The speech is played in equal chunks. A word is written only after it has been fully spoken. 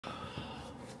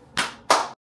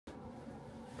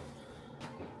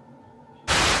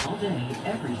All day,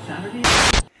 every Saturday.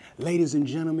 Ladies and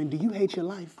gentlemen, do you hate your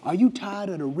life? Are you tired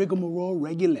of the rigmarole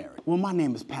regularity? Well, my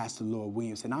name is Pastor Lord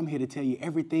Williams, and I'm here to tell you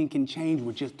everything can change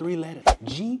with just 3 letters.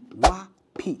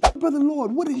 G-Y-P. Brother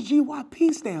Lord, what does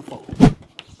G-Y-P stand for?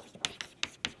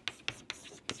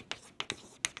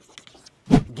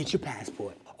 Get your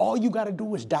passport. All you gotta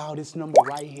do is dial this number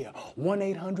right here,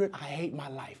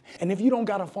 1-800-I-HATE-MY-LIFE. And if you don't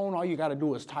got a phone, all you gotta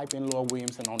do is type in Lord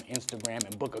Williamson on Instagram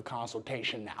and book a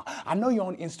consultation now. I know you're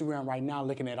on Instagram right now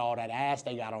looking at all that ass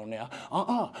they got on there.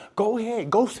 Go ahead,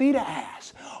 go see the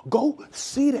ass. Go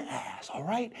see the ass, all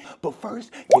right? But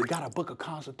first, you gotta book a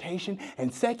consultation,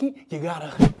 and second, you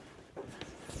gotta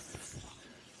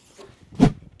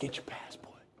get your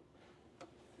passport.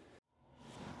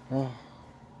 Oh,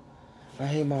 I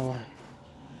hate my life.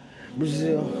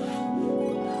 Brazil.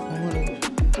 I wanna...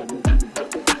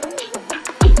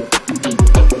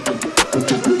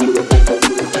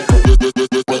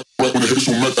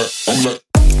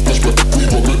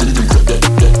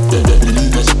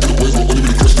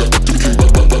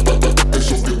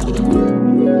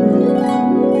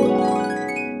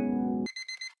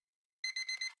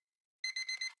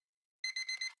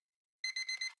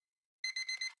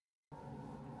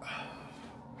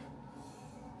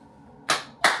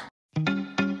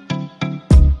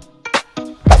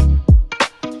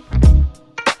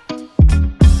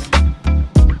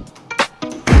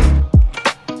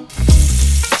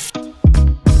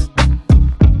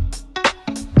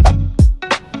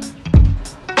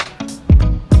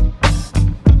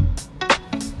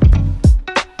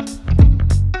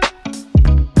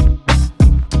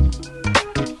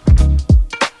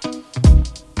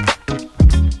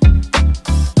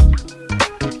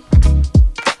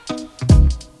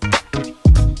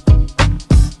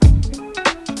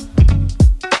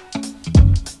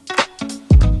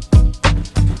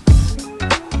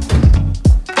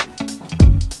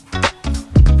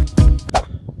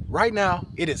 Right now,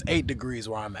 it is 8 degrees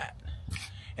where I'm at.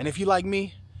 And if you like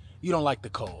me, you don't like the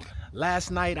cold.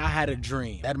 Last night, I had a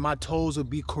dream that my toes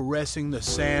would be caressing the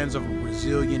sands of a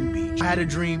Brazilian beach. I had a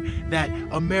dream that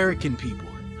American people,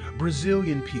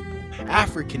 Brazilian people,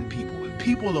 African people,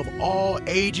 people of all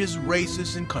ages,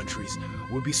 races, and countries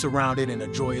would be surrounded in a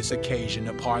joyous occasion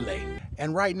to parlay.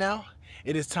 And right now,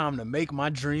 it is time to make my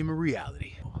dream a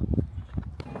reality.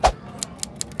 All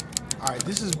right,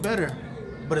 this is better,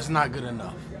 but it's not good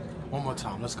enough. One more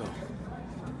time, let's go.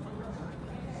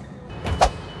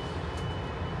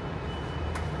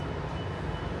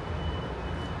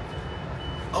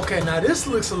 Okay, now this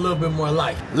looks a little bit more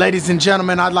like it. Ladies and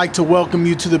gentlemen, I'd like to welcome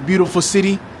you to the beautiful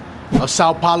city of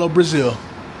Sao Paulo, Brazil.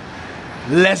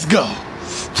 Let's go.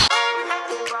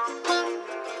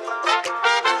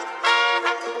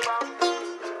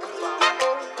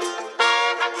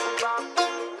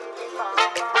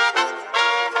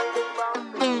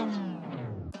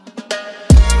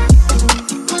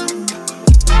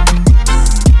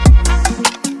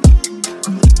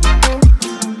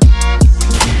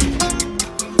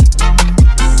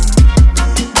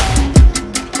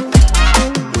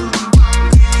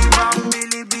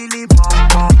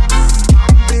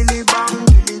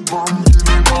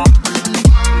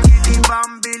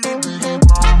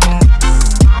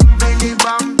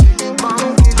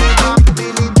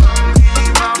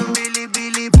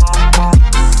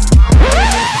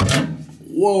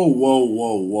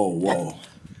 Whoa.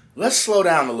 Let's slow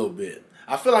down a little bit.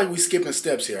 I feel like we're skipping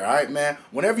steps here, all right, man?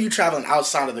 Whenever you're traveling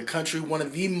outside of the country, one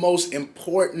of the most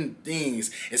important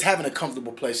things is having a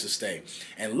comfortable place to stay.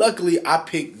 And luckily, I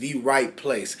picked the right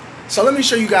place. So let me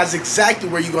show you guys exactly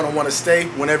where you're gonna wanna stay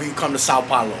whenever you come to Sao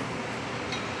Paulo.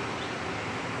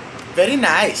 Very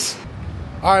nice.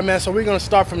 All right, man, so we're gonna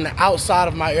start from the outside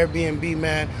of my Airbnb,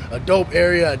 man. A dope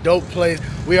area, a dope place.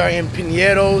 We are in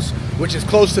Pinheiros, which is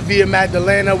close to Via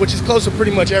Magdalena, which is close to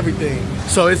pretty much everything.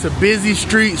 So it's a busy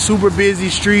street, super busy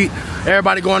street.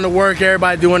 Everybody going to work,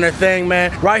 everybody doing their thing,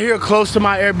 man. Right here close to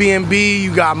my Airbnb,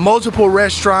 you got multiple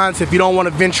restaurants if you don't want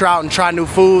to venture out and try new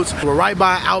foods. We're right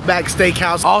by Outback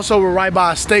Steakhouse. Also, we're right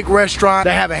by a steak restaurant.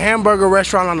 They have a hamburger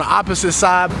restaurant on the opposite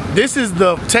side. This is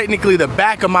technically the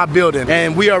back of my building,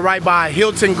 and we are right by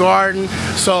Hilton Garden.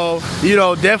 So, you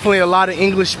know, definitely a lot of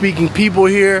English-speaking people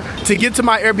here. To get to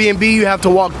my Airbnb, you have to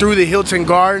walk through the Hilton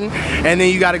Garden, and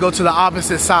then you got to go to the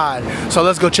opposite side. So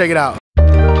let's go check it out.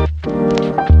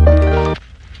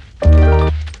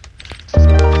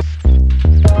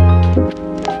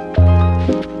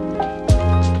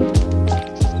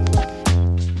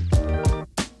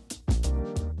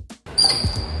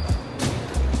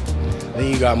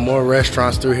 Then you got more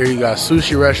restaurants through here. You got a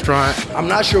sushi restaurant. I'm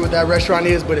not sure what that restaurant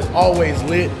is, but it's always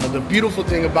lit. The beautiful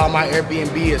thing about my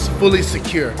Airbnb is fully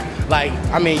secure. Like,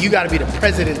 I mean, you gotta be the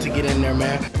president to get in there,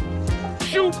 man.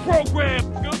 Shoot program,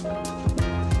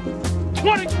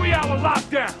 23-hour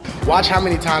lockdown. Watch how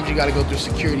many times you gotta go through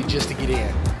security just to get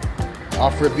in.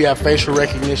 Offer if you have facial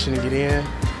recognition to get in.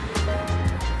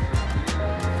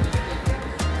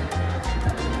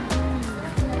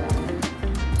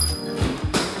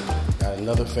 Got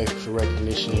another facial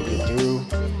recognition to get through.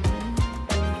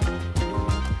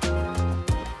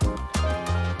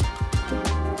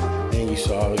 And you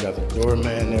saw we got the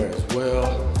doorman there as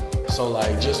well. So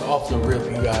like just off the rip,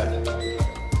 you got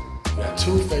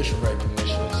 2 facial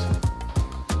recognitions.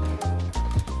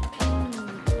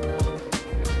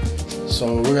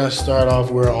 So we're gonna start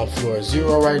off, we're on floor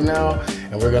 0 right now,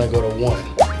 and we're gonna go to 1.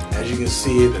 As you can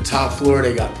see, the top floor,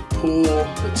 they got the pool,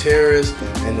 the terrace,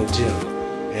 and the gym.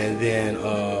 And then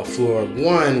floor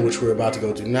 1, which we're about to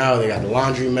go to now, they got the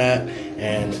laundromat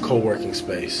and the co-working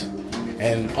space.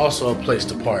 And also a place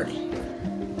to party.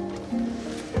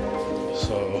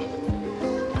 So,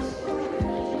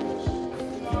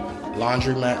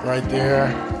 laundromat right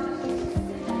there.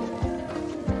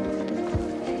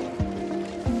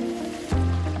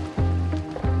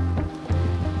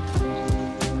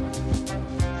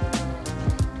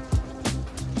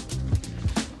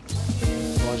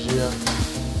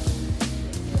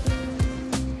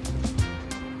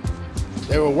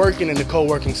 They were working in the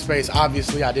co-working space.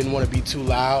 Obviously, I didn't want to be too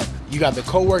loud. You got the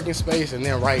co-working space, and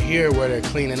then right here where they're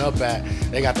cleaning up at,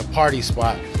 they got the party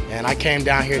spot. And I came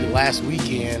down here the last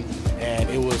weekend, and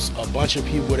it was a bunch of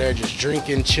people there just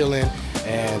drinking, chilling,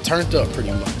 and turned up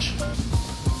pretty much.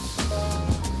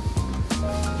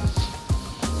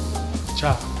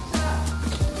 Ciao.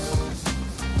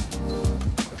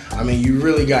 I mean, you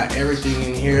really got everything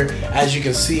in here. As you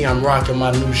can see, I'm rocking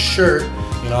my new shirt.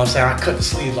 You know what I'm saying? I cut the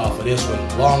sleeves off of this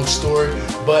one. Long story,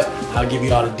 but I'll give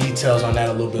you all the details on that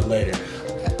a little bit later.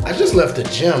 I just left the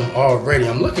gym already.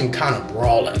 I'm looking kind of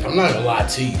brolic. I'm not gonna lie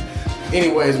to you.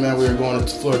 Anyways, man, we're going to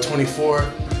floor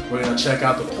 24. We're gonna check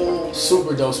out the pool.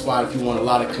 Super dope spot if you want a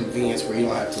lot of convenience where you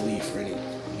don't have to leave for anything.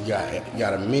 You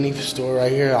got a mini store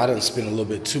right here. I didn't spend a little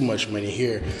bit too much money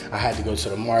here. I had to go to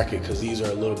the market because these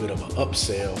are a little bit of an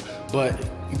upsell, but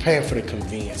you're paying for the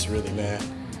convenience, really, man.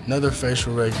 Another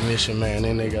facial recognition, man.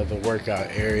 Then they got the workout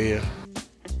area.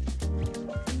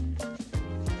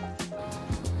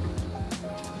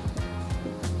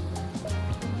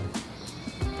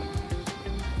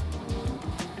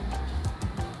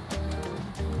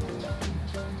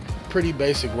 Pretty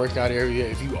basic workout area.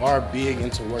 If you are big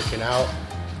into working out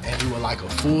and you would like a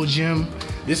full gym,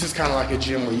 this is kind of like a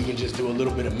gym where you can just do a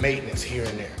little bit of maintenance here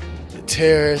and there. The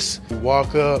terrace, you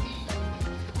walk up.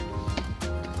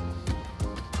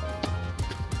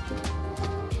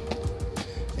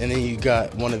 And then you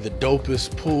got one of the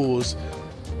dopest pools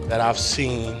that I've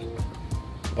seen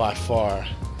by far.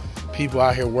 People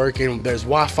out here working. There's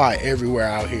Wi-Fi everywhere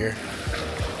out here.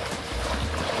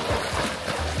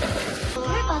 Would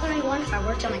it bother anyone if I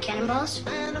worked on my cannonballs?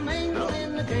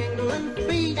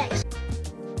 Thanks.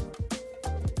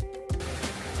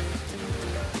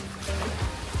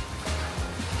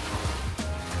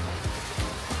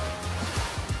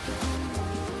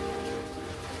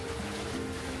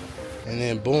 And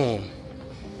then boom,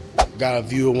 got a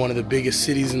view of one of the biggest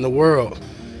cities in the world.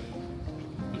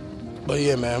 But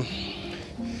yeah, man,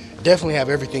 definitely have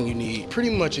everything you need. Pretty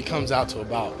much it comes out to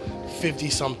about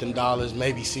 $50-something,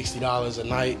 maybe $60 a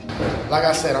night. Like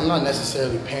I said, I'm not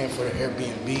necessarily paying for the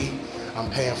Airbnb.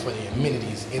 I'm paying for the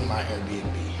amenities in my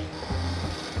Airbnb.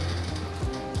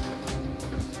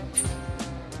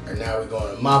 And now we're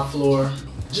going to my floor.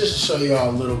 Just to show y'all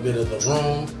a little bit of the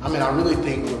room. I mean, I really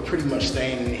think we're pretty much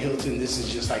staying in the Hilton. This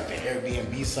is just like the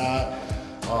Airbnb side.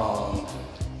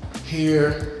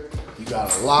 Here, you got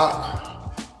a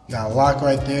lock. You got a lock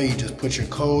right there. You just put your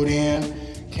code in.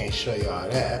 Can't show y'all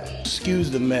that. Excuse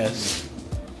the mess.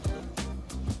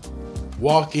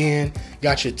 Walk in,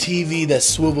 got your TV that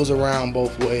swivels around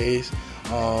both ways.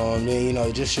 Then, you know,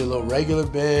 just your little regular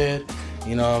bed.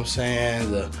 You know what I'm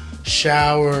saying? The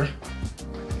shower.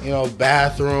 You know,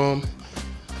 bathroom.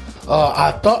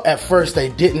 I thought at first they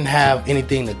didn't have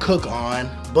anything to cook on,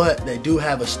 but they do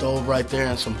have a stove right there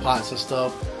and some pots and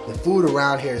stuff. The food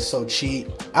around here is so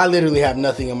cheap. I literally have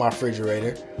nothing in my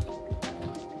refrigerator.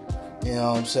 You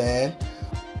know what I'm saying?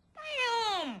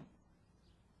 Damn!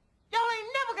 Y'all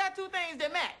ain't never got two things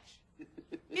that match.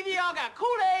 Either y'all got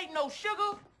Kool-Aid, no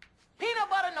sugar, peanut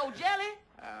butter, no jelly,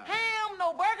 ham,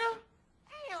 no burger.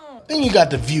 Damn! Then you got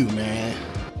the view, man.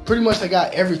 Pretty much they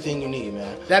got everything you need,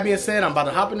 man. That being said, I'm about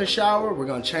to hop in the shower. We're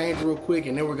gonna change real quick,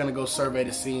 and then we're gonna go survey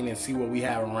the scene and see what we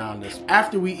have around us.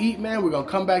 After we eat, man, we're gonna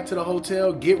come back to the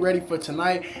hotel, get ready for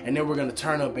tonight, and then we're gonna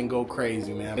turn up and go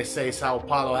crazy, man. They say Sao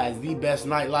Paulo has the best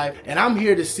nightlife, and I'm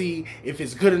here to see if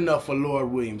it's good enough for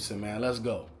Lord Williamson, man. Let's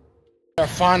go. We're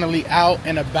finally out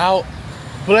and about.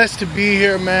 Blessed to be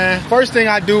here, man. First thing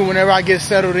I do whenever I get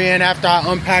settled in, after I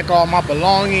unpack all my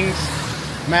belongings,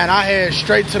 man, I head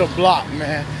straight to the block,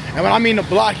 man. And when I mean the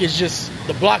block, it's just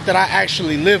the block that I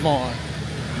actually live on,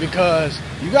 because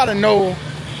you gotta know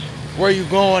where you're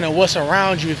going and what's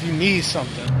around you if you need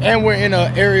something. And we're in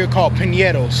an area called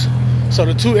Pinedos. So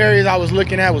the two areas I was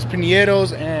looking at was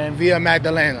Pinedos and Via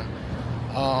Magdalena.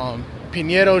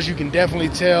 Pinedos, you can definitely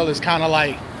tell, is kind of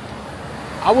like,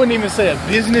 I wouldn't even say a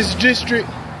business district,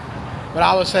 but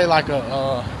I would say like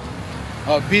a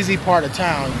busy part of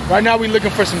town. Right now we're looking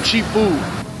for some cheap food.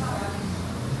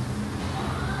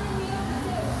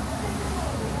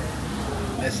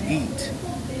 Let's eat.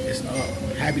 It's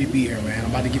up. Happy to be here, man.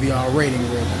 I'm about to give y'all a rating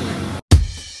real quick.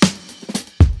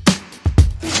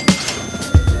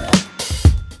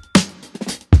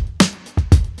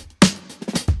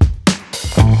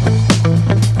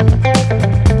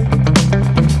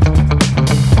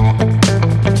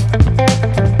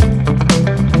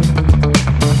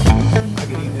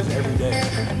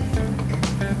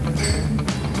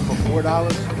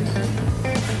 $4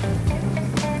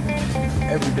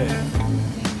 every day.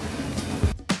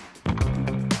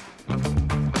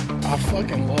 I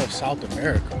fucking love South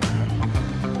America, man.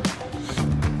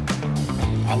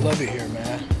 I love it here,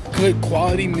 man. Good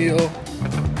quality meal.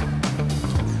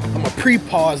 I'm gonna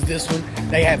pre-pause this one.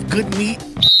 They have good meat.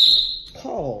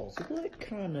 Pause. What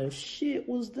kind of shit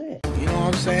was that? You know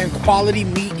what I'm saying? Quality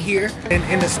meat here.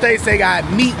 In the States, they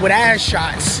got meat with ass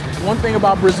shots. One thing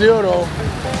about Brazil, though,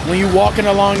 when you walking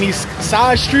along these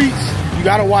side streets, you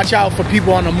gotta watch out for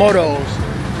people on the motos,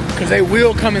 because they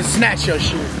will come and snatch your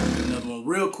shit. Another one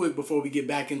real quick before we get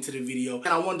back into the video. And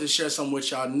I wanted to share something with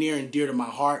y'all near and dear to my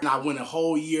heart. And I went a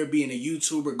whole year being a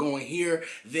YouTuber, going here,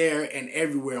 there, and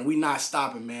everywhere. And we not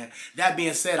stopping, man. That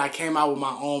being said, I came out with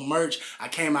my own merch. I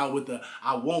came out with the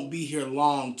I Won't Be Here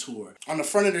Long tour. On the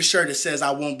front of the shirt, it says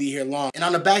I won't be here long. And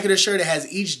on the back of the shirt, it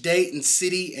has each date and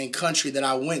city and country that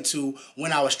I went to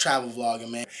when I was travel vlogging,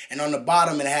 man. And on the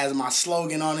bottom, it has my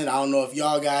slogan on it. I don't know if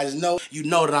y'all guys know. You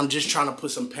know that I'm just trying to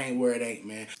put some paint where it ain't,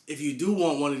 man. If you do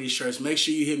want one of these shirts, make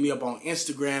sure you hit me up on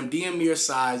Instagram, DM me your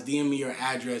size, DM me your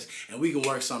address, and we can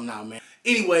work something out, man.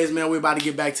 Anyways, man, we're about to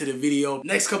get back to the video.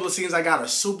 Next couple of scenes I got are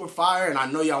super fire, and I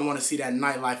know y'all want to see that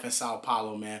nightlife in Sao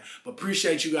Paulo, man. But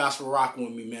appreciate you guys for rocking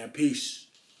with me, man. Peace.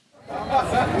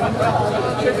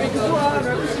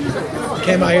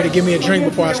 Came out here to give me a drink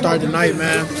before I start the night,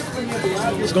 man.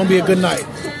 It's gonna be a good night.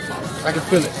 I can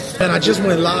feel it. And I just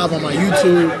went live on my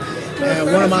YouTube,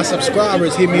 and one of my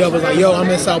subscribers hit me up, was like, yo, I'm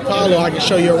in Sao Paulo, I can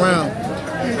show you around.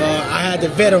 I had to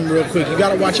vet them real quick. You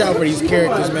gotta watch out for these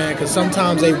characters, man, because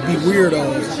sometimes they be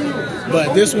weirdos.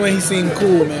 But this one, he seemed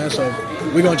cool, man, so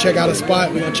we're gonna check out a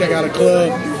spot, we're gonna check out a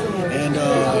club, and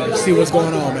see what's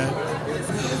going on, man.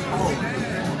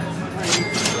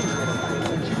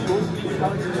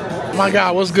 My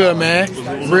God, what's good,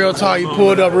 man? Real talk, you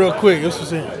pulled up real quick. This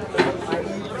was it.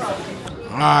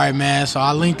 Alright, man, so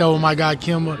I linked up with my guy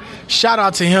Kimber. Shout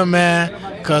out to him, man,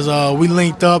 because we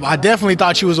linked up. I definitely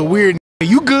thought you was a weird.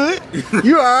 You good?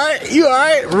 You alright? You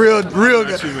alright?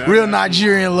 Real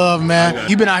Nigerian love, man.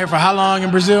 You been out here for how long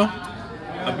in Brazil?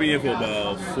 I've been here for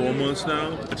about 4 months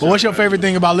now. But what's your favorite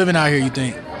thing about living out here, you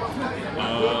think?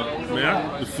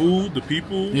 Man, the food, the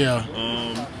people. Yeah.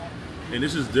 And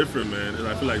this is different, man. And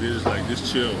I feel like they're just like this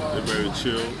chill. They're very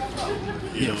chill.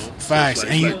 You know? Facts. So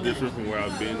it's like different from where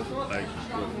I've been. Like,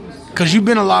 because you've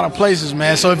been a lot of places,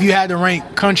 man. So if you had to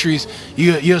rank countries,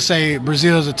 you'll say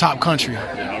Brazil's a top country.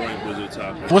 Yeah, I rank Brazil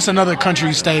top. What's another country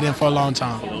you stayed in for a long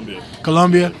time? Colombia.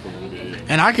 Colombia? Yeah.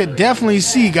 And I could definitely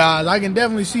see, guys, I can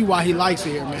definitely see why he likes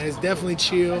it here, man. It's definitely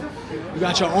chill. You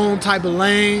got your own type of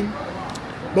lane.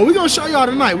 But we're going to show y'all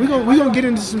tonight. We're gonna get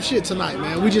into some shit tonight,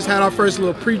 man. We just had our first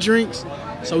little pre-drinks.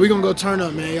 So we're going to go turn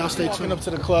up, man. Y'all stay tuned up to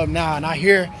the club now. And I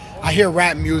hear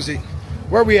rap music.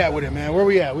 Where we at with it, man? Where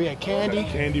we at? We at Candy?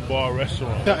 Candy Bar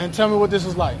Restaurant. And tell me what this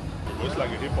is like. It's like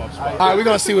a hip-hop spot. All right, we're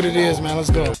going to see what it is, man. Let's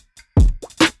go.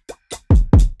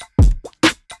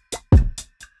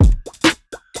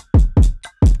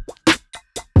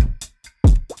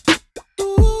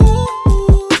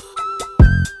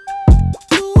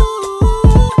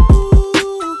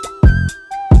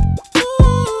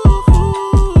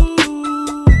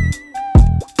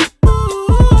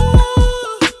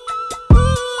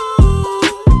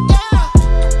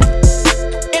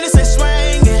 Innocent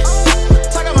swinging,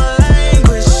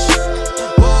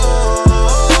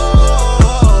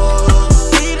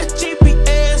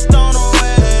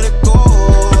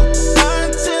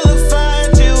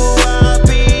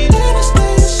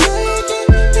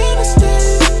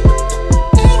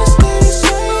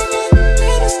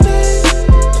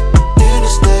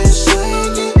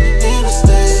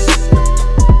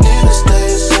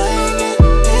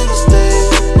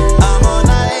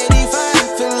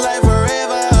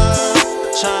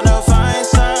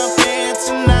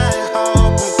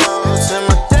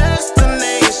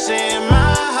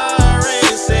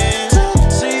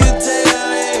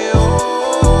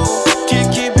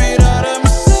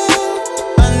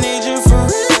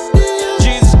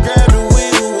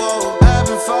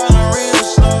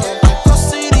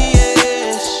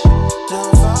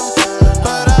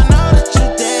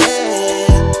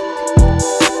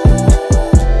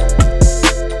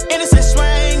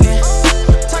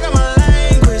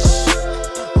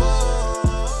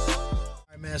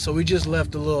 So we just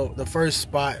left the first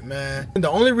spot, man. And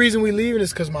the only reason we leaving is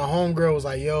because my homegirl was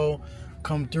like, yo,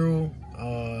 come through.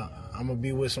 I'm gonna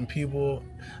be with some people.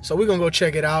 So we're gonna go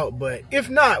check it out. But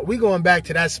if not, we going back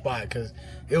to that spot because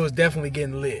it was definitely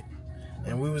getting lit.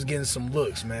 And we was getting some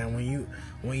looks, man. When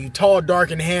you tall, dark,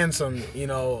 and handsome, you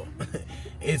know,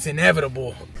 it's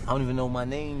inevitable. I don't even know my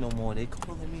name no more. They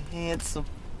calling me handsome.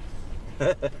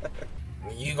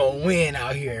 You gonna win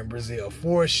out here in Brazil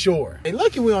for sure. Hey,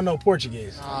 lucky we don't know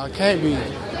Portuguese. Can't be.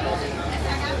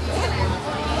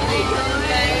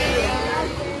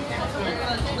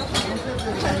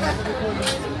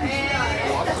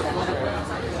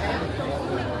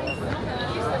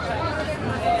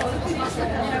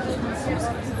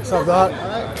 What's up, dog?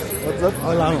 What's up?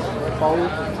 Hola, Paulo.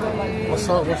 What's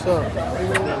up? What's up?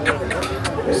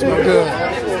 Smell good.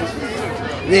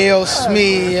 Dios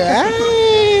mío.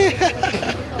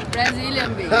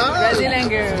 Brazilian baby. Brazilian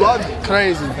girl. Vlog?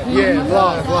 Crazy. Yeah,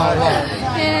 vlog.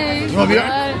 Hey. You wanna be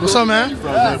here? What's up, man?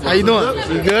 How you doing?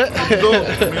 You good?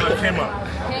 Came up.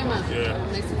 Yeah.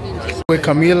 Nice to meet you. With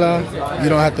Camila, you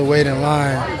don't have to wait in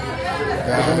line.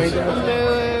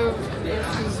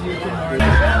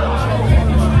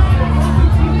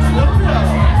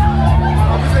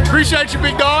 Appreciate you,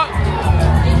 big dog.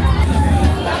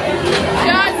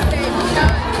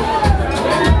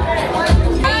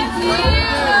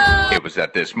 It was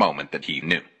at this moment that he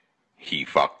knew. He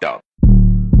fucked up.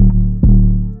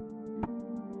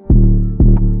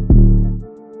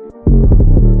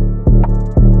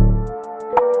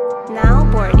 Now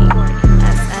boarding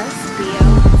SSBO.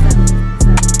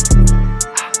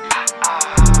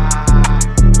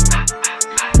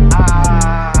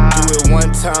 Do it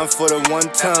one time for the one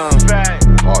time.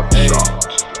 Hey, Lord,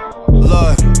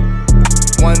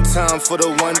 one time for the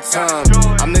one time.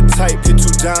 I'm the type hit 2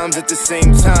 dimes at the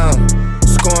same time.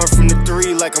 Scoring from the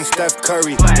 3 like I'm Steph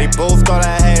Curry. They both thought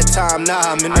I had time,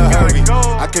 nah, I'm in a hurry.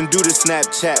 I can do the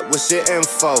Snapchat, what's your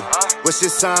info? What's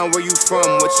your sign, where you from,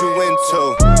 what you into?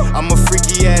 I'm a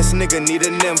freaky ass nigga, need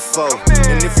a nympho.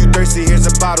 And if you thirsty, here's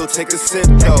a bottle, take a sip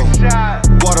though.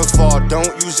 Waterfall, don't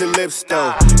use your lips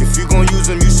though. If you gon' use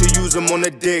them, you should use them on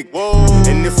the dick.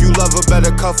 And if you love her,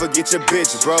 better cuff her, get your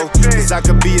bitch, bro. Cause I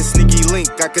could be a sneaky link,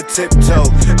 I could tiptoe.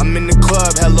 I'm in the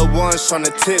club, hella ones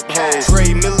tryna tip hoes.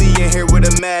 Trey Million here with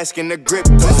a mask and a grip.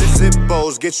 Visit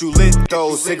Zippos, get you lit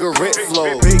though. Cigarette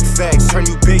flow, big facts, turn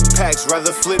you big packs,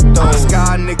 rather flip those.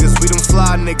 Sky niggas, we them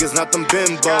fly niggas, not them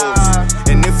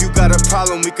bimbos. And if you got a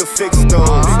problem, we can fix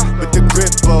those. With the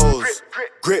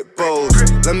grip bows.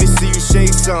 Let me see you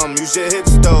shake some, use your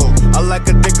hips though. I like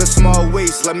a thick or small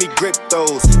waist, let me grip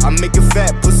those. I make it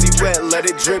fat, pussy wet, let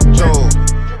it drip though.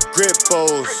 Grip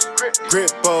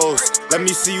bows. Let me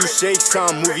see you shake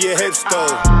some, move your hips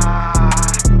though.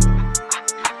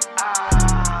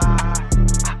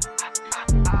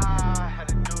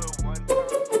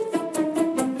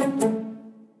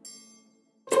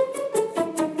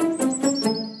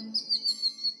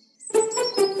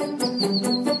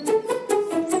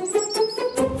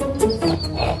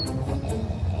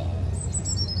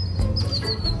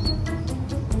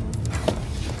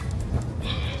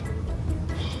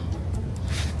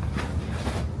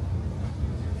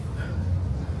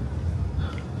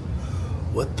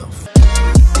 What the f?